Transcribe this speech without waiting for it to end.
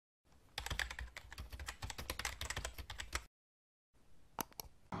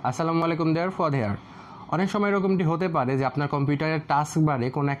আসসালামু আলাইকুম দেয়ার ফুয়াদ হেয়ার। অনেক সময় এরকমটি হতে পারে যে আপনার কম্পিউটারের টাস্ক বারে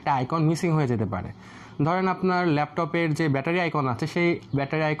কোনো একটা আইকন মিসিং হয়ে যেতে পারে। ধরেন আপনার ল্যাপটপের যে ব্যাটারি আইকন আছে সেই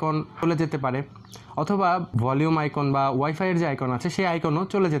ব্যাটারি আইকন চলে যেতে পারে, অথবা ভলিউম আইকন বা ওয়াইফাইয়ের যে আইকন আছে সেই আইকনও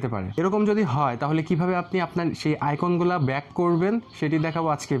চলে যেতে পারে। এরকম যদি হয় তাহলে কিভাবে আপনি আপনার সেই আইকনগুলো ব্যাক করবেন সেটি দেখাবো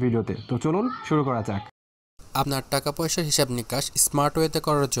আজকে ভিডিওতে। তো চলুন শুরু করা যাক। আপনার টাকা পয়সার হিসাব নিকাশ স্মার্ট ওয়েতে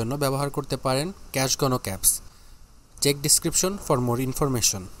করার জন্য ব্যবহার করতে পারেন ক্যাশ গণক apps. Check description for more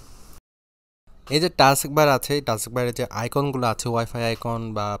information. এই যে টাস্কবার আছে, এই টাস্কবারে যে আইকনগুলো আছে, ওয়াইফাই আইকন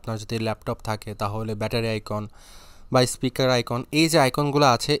বা আপনার যদি ল্যাপটপ থাকে তাহলে ব্যাটারি আইকন বা স্পিকার আইকন, এই যে আইকনগুলো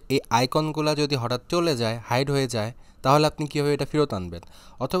আছে এই আইকনগুলো যদি হঠাৎ চলে যায়, হাইড হয়ে যায়, তাহলে আপনি কীভাবে এটা ফেরত আনবেন?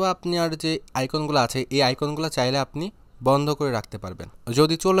 অথবা আপনি আর যে আইকনগুলো আছে এই আইকনগুলো চাইলে আপনি বন্ধ করে রাখতে পারবেন।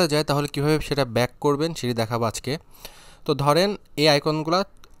 যদি চলে যায় তাহলে কীভাবে সেটা ব্যাক করবেন সেটি দেখাবো আজকে। তো ধরেন এই আইকনগুলো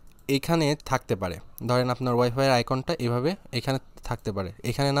এইখানে থাকতে পারে, ধরেন আপনার ওয়াইফাইয়ের আইকনটা এভাবে এখানে থাকতে পারে।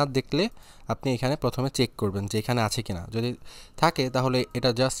 এখানে না দেখলে আপনি এখানে প্রথমে চেক করবেন যে এখানে আছে কিনা। যদি থাকে তাহলে এটা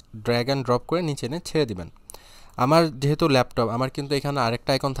জাস্ট ড্র্যাগ অ্যান্ড ড্রপ করে নিচে এনে ছেড়ে দিবেন। আমার যেহেতু ল্যাপটপ, আমার কিন্তু এখানে আরেকটা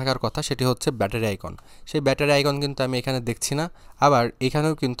আইকন থাকার কথা, সেটি হচ্ছে ব্যাটারি আইকন। সেই ব্যাটারি আইকন কিন্তু আমি এখানে দেখছি না, আবার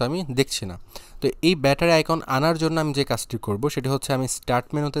এখানেও কিন্তু আমি দেখছি না। তো এই ব্যাটারি আইকন আনার জন্য আমি যে কাজটি করব সেটি হচ্ছে আমি স্টার্ট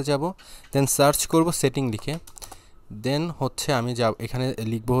মেনুতে যাব, দেন সার্চ করব সেটিং লিখে, দেন হচ্ছে আমি যাব এখানে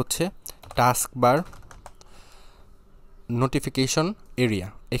লিখব হচ্ছে টাস্কবার নোটিফিকেশন এরিয়া।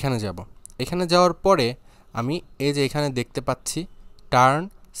 এখানে যাব। এখানে যাওয়ার পরে আমি এই যে এখানে দেখতে পাচ্ছি turn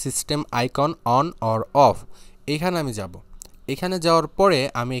system icon on or of, এখানে আমি যাব। এখানে যাওয়ার পরে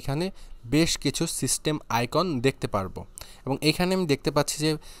আমি এখানে বেশ কিছু সিস্টেম আইকন দেখতে পারবো, এবং এখানে আমি দেখতে পাচ্ছি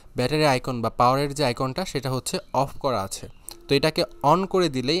যে ব্যাটারি আইকন বা পাওয়ারের যে আইকনটা সেটা হচ্ছে অফ করা আছে। তো এটাকে অন করে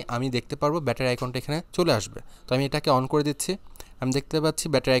দিলেই আমি দেখতে পারবো ব্যাটারি আইকনটা এখানে চলে আসবে। তো আমি এটাকে অন করে দিচ্ছি, আমি দেখতে পাচ্ছি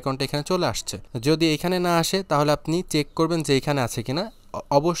ব্যাটারি আইকনটা এখানে চলে আসছে। যদি এখানে না আসে তাহলে আপনি চেক করবেন যে এখানে আছে কিনা।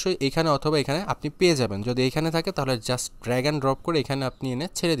 অবশ্যই এখানে অথবা এখানে আপনি পেয়ে যাবেন। যদি এখানে থাকে তাহলে জাস্ট ড্র্যাগ অ্যান্ড ড্রপ করে এখানে আপনি এনে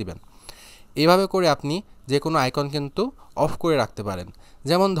ছেড়ে দিবেন। এভাবে করে আপনি যে কোনো আইকন কিন্তু অফ করে রাখতে পারেন।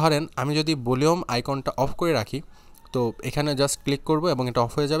 যেমন ধরেন আমি যদি ভলিউম আইকনটা অফ করে রাখি, তো এখানে জাস্ট ক্লিক করব এবং এটা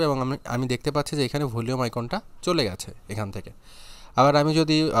অফ হয়ে যাবে, এবং আমি দেখতে পাচ্ছি যে এখানে ভলিউম আইকনটা চলে গেছে এখান থেকে। আবার আমি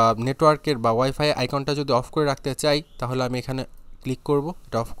যদি নেটওয়ার্কের বা ওয়াইফাই আইকনটা যদি অফ করে রাখতে চাই তাহলে আমি এখানে ক্লিক করব,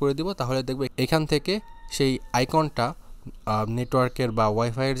 এটা অফ করে দিব, তাহলে দেখব এখান থেকে সেই আইকনটা নেটওয়ার্কের বা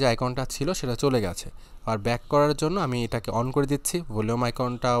ওয়াইফাইয়ের যে আইকনটা ছিল সেটা চলে গেছে। আর ব্যাক করার জন্য আমি এটাকে অন করে দিচ্ছি, ভলিউম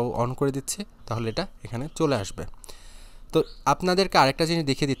আইকনটাও অন করে দিচ্ছি, তাহলে এটা এখানে চলে আসবে। তো আপনাদেরকে আরেকটা জিনিস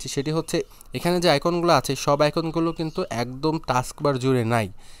দেখিয়ে দিচ্ছি, সেটি হচ্ছে এখানে যে আইকনগুলো আছে সব আইকনগুলো কিন্তু একদম টাস্কবার জুড়ে নাই।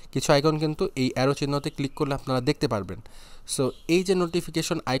 কিছু আইকন কিন্তু এই অ্যারো চিহ্নতে ক্লিক করলে আপনারা দেখতে পারবেন। সো এই যে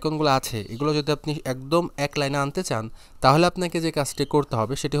নোটিফিকেশন আইকনগুলো আছে এগুলো যদি আপনি একদম এক লাইনে আনতে চান তাহলে আপনাকে যে কাজটি করতে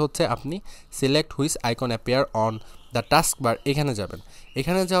হবে সেটি হচ্ছে আপনি select which icon appear on the taskbar, এখানে যাবেন।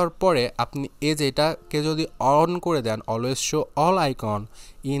 এখানে যাওয়ার পরে আপনি এই যে এটাকে যদি অন করে দেন, always show all icon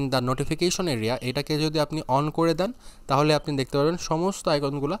in the notification area, এটাকে যদি আপনি অন করে দেন তাহলে আপনি দেখতে পারবেন সমস্ত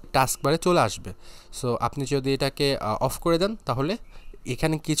আইকনগুলো টাস্কবারে চলে আসবে। সো আপনি যদি এটাকে অফ করে দেন তাহলে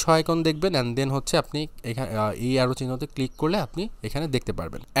এখানে কিছু আইকন দেখবেন, অ্যান্ড দেন হচ্ছে আপনি এখানে এই অ্যারো চিহ্নতে ক্লিক করলে আপনি এখানে দেখতে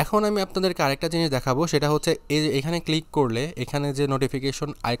পারবেন। এখন আমি আপনাদেরকে আরেকটা জিনিস দেখাবো, সেটা হচ্ছে এই যে এখানে ক্লিক করলে এখানে যে নোটিফিকেশন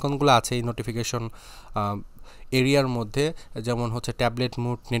আইকনগুলো আছে এই নোটিফিকেশন এরিয়ার মধ্যে, যেমন হচ্ছে tablet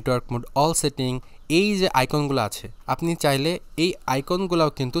mood, network mood, all setting, এই যে আইকনগুলো আছে আপনি চাইলে এই আইকনগুলোও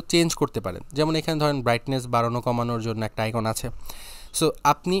কিন্তু চেঞ্জ করতে পারেন। যেমন এখানে ধরেন ব্রাইটনেস বাড়ানো কমানোর জন্য একটা আইকন আছে। সো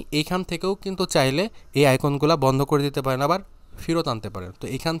আপনি এইখান থেকেও কিন্তু চাইলে এই আইকনগুলো বন্ধ করে দিতে পারেন, আবার ফেরত আনতে পারেন। তো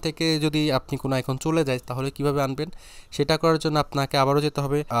এখান থেকে যদি আপনি কোনো আইকন চলে যায় তাহলে কিভাবে আনবেন সেটা করার জন্য আপনাকে আবারও যেতে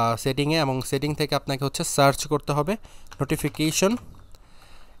হবে সেটিংয়ে, এবং সেটিং থেকে আপনাকে হচ্ছে সার্চ করতে হবে নোটিফিকেশন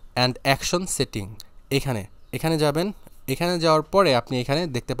অ্যান্ড অ্যাকশন সেটিং। এখানে যাবেন। এখানে যাওয়ার পরে আপনি এখানে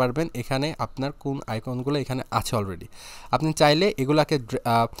দেখতে পারবেন এখানে আপনার কোন আইকনগুলো এখানে আছে অলরেডি। আপনি চাইলে এগুলাকে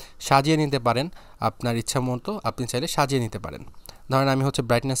সাজিয়ে নিতে পারেন, আপনার ইচ্ছা মতো আপনি চাইলে সাজিয়ে নিতে পারেন। ধরেন আমি হচ্ছে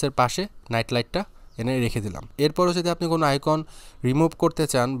ব্রাইটনেসের পাশে নাইট লাইটটা এনে রেখে দিলাম। এরপরও যদি আপনি কোনো আইকন রিমুভ করতে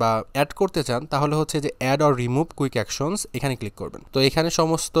চান বা অ্যাড করতে চান তাহলে হচ্ছে যে add or remove quick actions, এখানে ক্লিক করবেন। তো এখানে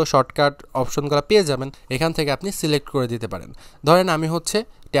সমস্ত শর্টকাট অপশনগুলো পেয়ে যাবেন, এখান থেকে আপনি সিলেক্ট করে দিতে পারেন। ধরেন আমি হচ্ছে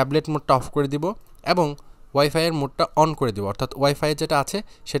ট্যাবলেট মোডটা অফ করে দিব এবং ওয়াইফাইয়ের মোডটা অন করে দিব, অর্থাৎ ওয়াইফাই যেটা আছে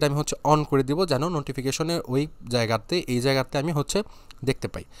সেটা আমি হচ্ছে অন করে দিব যেন নোটিফিকেশনের ওই এই জায়গাতে আমি হচ্ছে দেখতে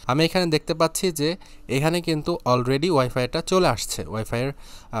পাই। আমি এখানে দেখতে পাচ্ছি যে এখানে কিন্তু অলরেডি ওয়াইফাইটা চলে আসছে, ওয়াইফাইয়ের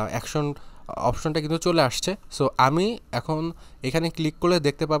অ্যাকশন অপশনটা কিন্তু চলে আসছে। সো আমি এখন এখানে ক্লিক করলে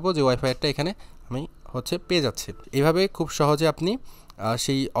দেখতে পাবো যে ওয়াইফাইটা এখানে আমি হচ্ছে পেয়ে যাচ্ছি। এভাবে খুব সহজে আপনি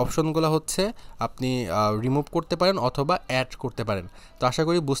সেই অপশনগুলো হচ্ছে আপনি রিমুভ করতে পারেন অথবা অ্যাড করতে পারেন। তো আশা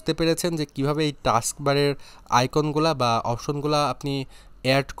করি বুঝতে পেরেছেন যে কিভাবে এই টাস্কবারের আইকনগুলা বা অপশনগুলা আপনি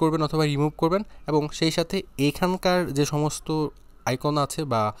অ্যাড করবেন অথবা রিমুভ করবেন, এবং সেই সাথে এখানকার যে সমস্ত আইকন আছে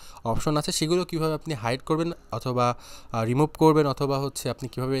বা অপশন আছে সেগুলো কিভাবে আপনি হাইড করবেন অথবা রিমুভ করবেন, অথবা হচ্ছে আপনি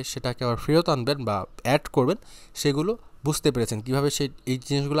কিভাবে সেটাকে আবার ফেরত আনবেন বা অ্যাড করবেন সেগুলো বুঝতে পেরেছেন। কিভাবে এই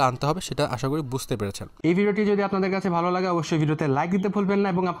জিনিসগুলো আনতে হবে সেটা আশা করি বুঝতে পেরেছেন। এই ভিডিওটি যদি আপনাদের কাছে ভালো লাগে অবশ্যই ভিডিওতে লাইক দিতে ভুলবেন না,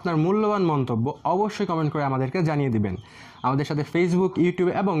 এবং আপনার মূল্যবান মন্তব্য অবশ্যই কমেন্ট করে আমাদেরকে জানিয়ে দিবেন। আমাদের সাথে ফেসবুক, ইউটিউব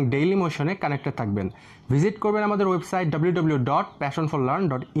এবং ডেইলি মোশনে কানেক্টেড থাকবেন। ভিজিট করবেন আমাদের ওয়েবসাইট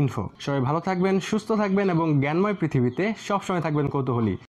www.passionforlearn.info। সবাই ভালো থাকবেন, সুস্থ থাকবেন এবং জ্ঞানময় পৃথিবীতে সবসময় থাকবেন কৌতূহলী।